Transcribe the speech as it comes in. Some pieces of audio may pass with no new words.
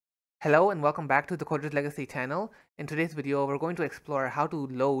Hello and welcome back to the Coder's Legacy channel. In today's video, we're going to explore how to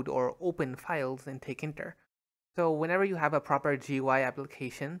load or open files in Tkinter. So whenever you have a proper GUI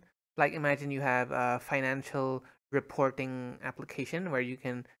application, like imagine you have a financial reporting application where you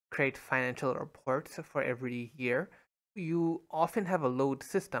can create financial reports for every year, you often have a load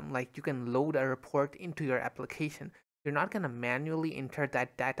system, like you can load a report into your application. You're not going to manually enter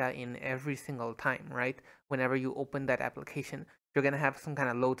that data in every single time, right? Whenever you open that application, you're going to have some kind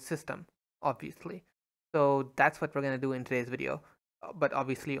of load system, obviously. So that's what we're going to do in today's video, but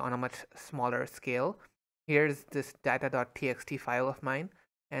obviously on a much smaller scale. Here's this data.txt file of mine,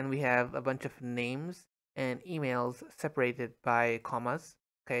 and we have a bunch of names and emails separated by commas.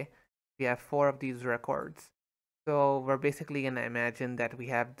 Okay, we have 4 of these records. So we're basically going to imagine that we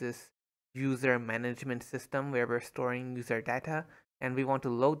have this user management system where we're storing user data, and we want to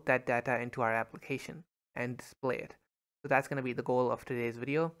load that data into our application and display it. So that's going to be the goal of today's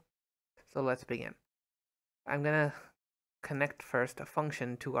video. So let's begin. I'm going to connect first a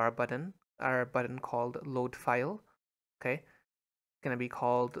function to our button called load file. Okay, it's going to be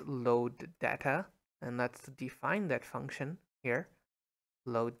called load data, and let's define that function here,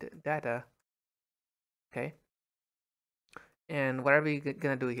 load data. Okay, and what are we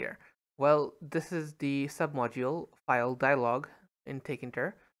going to do here? Well, this is the submodule file dialog in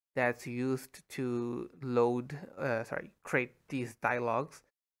Tkinter that's used to create these dialogs.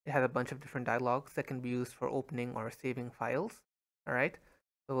 It has a bunch of different dialogs that can be used for opening or saving files. All right,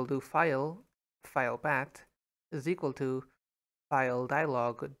 so we'll do file path is equal to file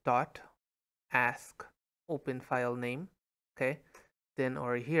dialog dot ask open file name. Okay, then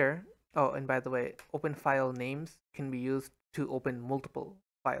over here, oh, and by the way, open file names can be used to open multiple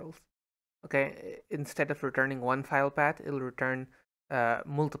files. Okay, instead of returning one file path, it'll return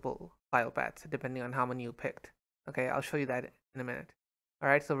multiple file paths depending on how many you picked. Okay, I'll show you that in a minute. All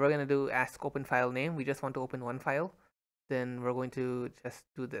right, so we're going to do ask open file name. We just want to open one file. Then we're going to just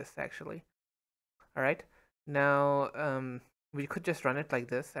do this actually. All right, now we could just run it like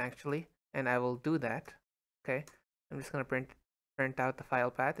this actually, and I will do that. Okay, I'm just going to print out the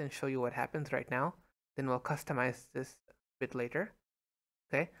file path and show you what happens right now. Then we'll customize this a bit later.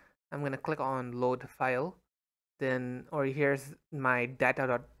 Okay, I'm going to click on load file. Then, or here's my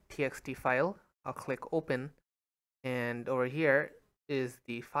data.txt file. I'll click open, and over here is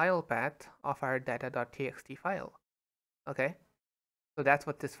the file path of our data.txt file. Okay, so that's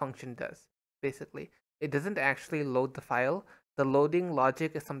what this function does. Basically, it doesn't actually load the file. The loading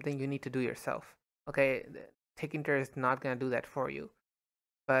logic is something you need to do yourself. Okay, Tkinter is not going to do that for you.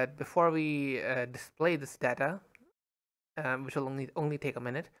 But before we display this data, which will only take a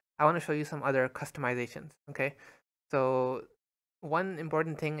minute, I want to show you some other customizations. Okay, so one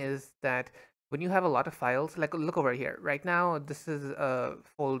important thing is that when you have a lot of files, like look over here. Right now, this is a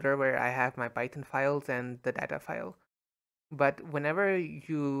folder where I have my Python files and the data file. But whenever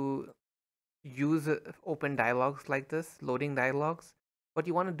you use open dialogs like this, loading dialogs, what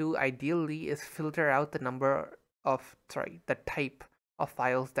you want to do ideally is filter out the the type of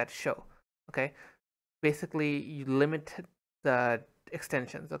files that show. Okay, basically you limit the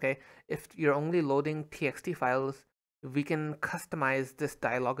extensions. Okay, if you're only loading txt files, we can customize this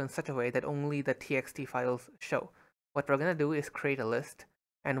dialog in such a way that only the txt files show. What we're going to do is create a list,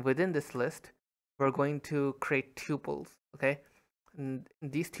 and within this list we're going to create tuples. Okay, and in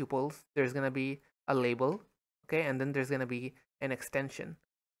these tuples there's going to be a label. Okay, and then there's going to be an extension.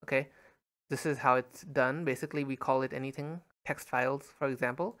 Okay, this is how it's done. Basically we call it anything, text files for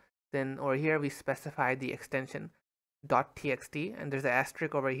example. Then over here we specify the extension .txt, and there's an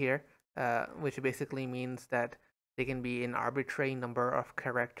asterisk over here, which basically means that they can be an arbitrary number of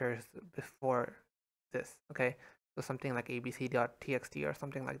characters before this. Okay, so something like abc.txt or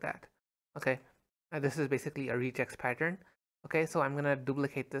something like that. Okay, this is basically a regex pattern. Okay, so I'm gonna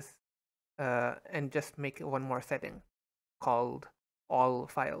duplicate this and just make one more setting called all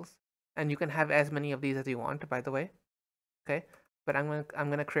files, and you can have as many of these as you want, by the way. Okay, but I'm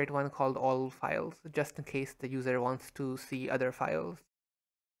gonna create one called all files just in case the user wants to see other files.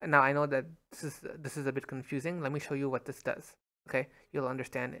 And now I know that this is a bit confusing. Let me show you what this does. Okay, you'll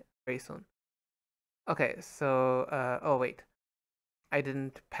understand it very soon. Okay, so oh wait, I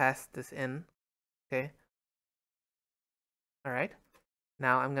didn't pass this in. Okay, all right.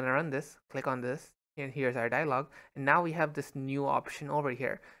 Now I'm gonna run this. Click on this, and here's our dialog. And now we have this new option over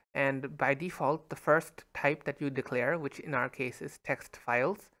here. And by default, the first type that you declare, which in our case is text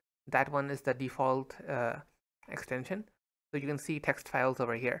files, that one is the default extension. So you can see text files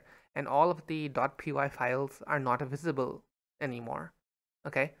over here. And all of the .py files are not visible anymore.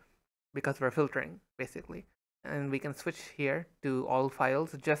 Okay, because we're filtering basically. and we can switch here to all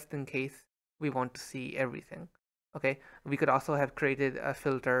files just in case we want to see everything. Okay, we could also have created a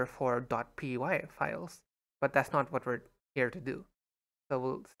filter for .py files, but that's not what we're here to do. So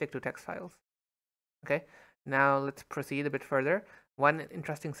we'll stick to text files. Okay, now let's proceed a bit further. One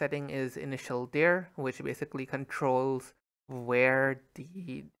interesting setting is initial dir, which basically controls where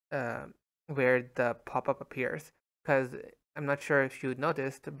the pop-up appears. Because I'm not sure if you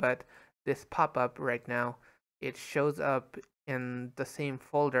noticed, but this pop-up right now, it shows up in the same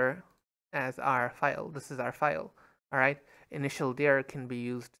folder as our file. This is our file. All right. Initial dir can be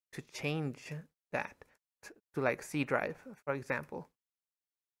used to change that to like C drive, for example.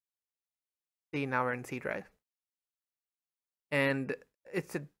 See, now we're in C drive. And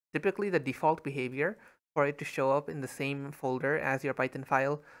it's typically the default behavior for it to show up in the same folder as your Python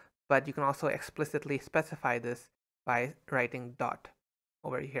file, but you can also explicitly specify this by writing dot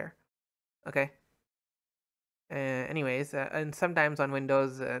over here. Okay. Anyways, and sometimes on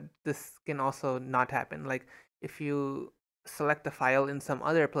Windows, this can also not happen. Like if you select a file in some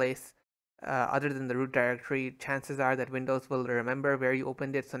other place other than the root directory, chances are that Windows will remember where you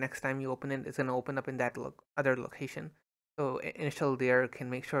opened it. So next time you open it, it's going to open up in that other location. So initial dir can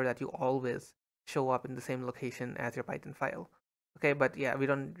make sure that you always show up in the same location as your Python file. Okay, but yeah, we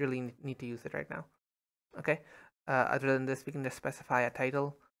don't really need to use it right now. Okay, other than this, we can just specify a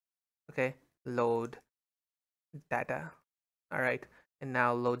title. Okay, load data. All right, and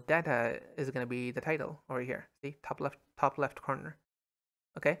now load data is going to be the title over here. See, top left corner.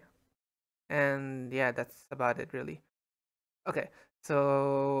 Okay, and yeah, that's about it really. Okay,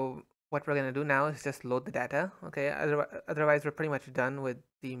 so what we're going to do now is just load the data. Okay, otherwise we're pretty much done with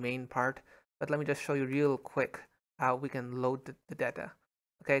the main part, but let me just show you real quick how we can load the data.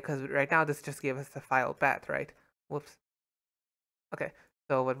 Okay, because right now this just gave us the file path, right? Whoops. Okay,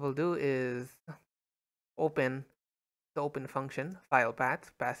 so what we'll do is open the open function file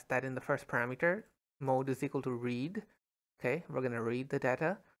path, pass that in the first parameter. Mode is equal to read. Okay, we're going to read the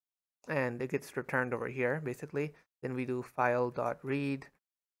data, and it gets returned over here basically. Then we do file.read,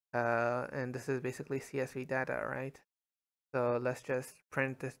 and this is basically CSV data, right? So let's just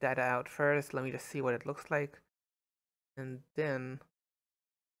print this data out first. Let me just see what it looks like, and then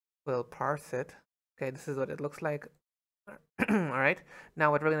we'll parse it. Okay, this is what it looks like. All right,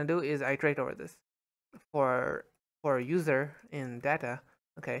 now what we're going to do is iterate over this. For a user in data,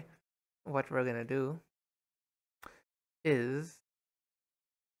 okay, what we're going to do is,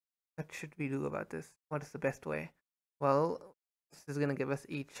 what should we do about this? What is the best way? Well, this is going to give us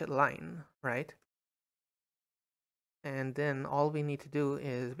each line, right? And then all we need to do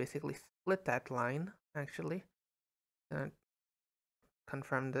is basically split that line, actually.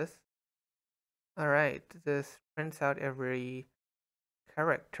 Confirm this. All right, this prints out every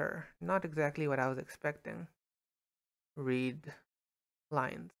character. Not exactly what I was expecting. Read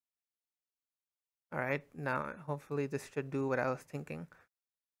lines. All right, now hopefully this should do what I was thinking.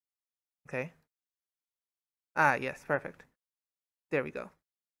 Okay. Ah, yes, perfect. There we go.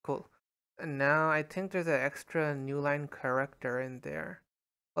 Cool. And now I think there's an extra new line character in there.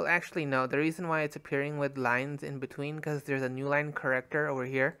 Well, actually, no. The reason why it's appearing with lines in between, because there's a new line character over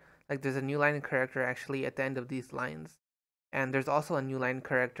here. Like, there's a new line character actually at the end of these lines. And there's also a new line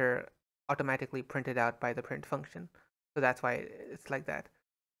character automatically printed out by the print function. So that's why it's like that.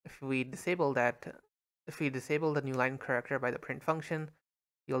 If we disable that, if we disable the new line character by the print function,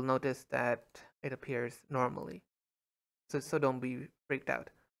 you'll notice that it appears normally. So don't be freaked out.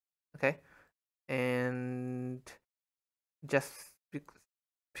 Okay? And just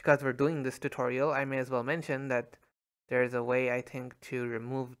because we're doing this tutorial, I may as well mention that there's a way, I think, to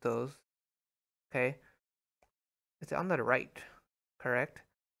remove those. Okay? It's on the right, correct?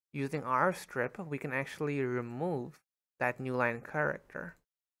 Using our strip, we can actually remove that new line character.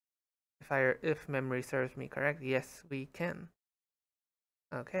 If memory serves me correct, yes, we can.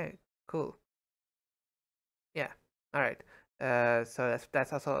 Okay, cool. Yeah, all right. So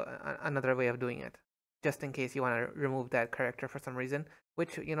that's also another way of doing it, just in case you want to remove that character for some reason.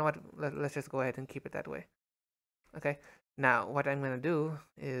 Which, you know what? Let's just go ahead and keep it that way. Okay. Now what I'm gonna do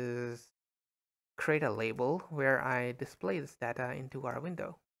is create a label where I display this data into our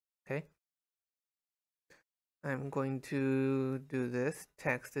window. Okay. I'm going to do this.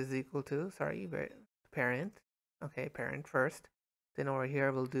 Text is equal to, sorry, parent. Okay, parent first. Then over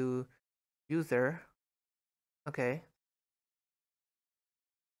here we'll do user. Okay.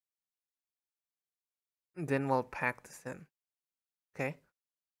 Then we'll pack this in. Okay.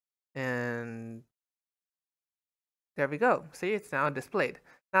 And there we go. See, it's now displayed.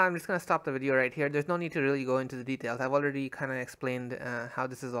 Now I'm just going to stop the video right here. There's no need to really go into the details. I've already kind of explained how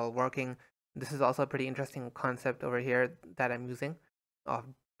this is all working. This is also a pretty interesting concept over here that I'm using, of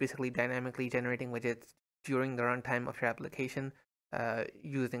basically dynamically generating widgets during the runtime of your application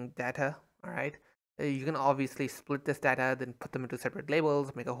using data. All right. You can obviously split this data, then put them into separate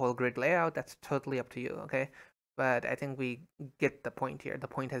labels, make a whole grid layout. That's totally up to you, okay? But I think we get the point here. The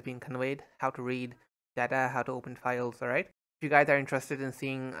point has been conveyed, how to read data, how to open files, all right? If you guys are interested in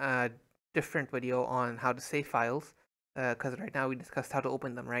seeing a different video on how to save files, because right now we discussed how to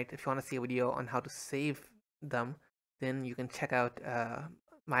open them, right? If you want to see a video on how to save them, then you can check out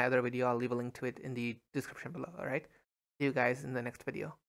my other video. I'll leave a link to it in the description below, all right? See you guys in the next video.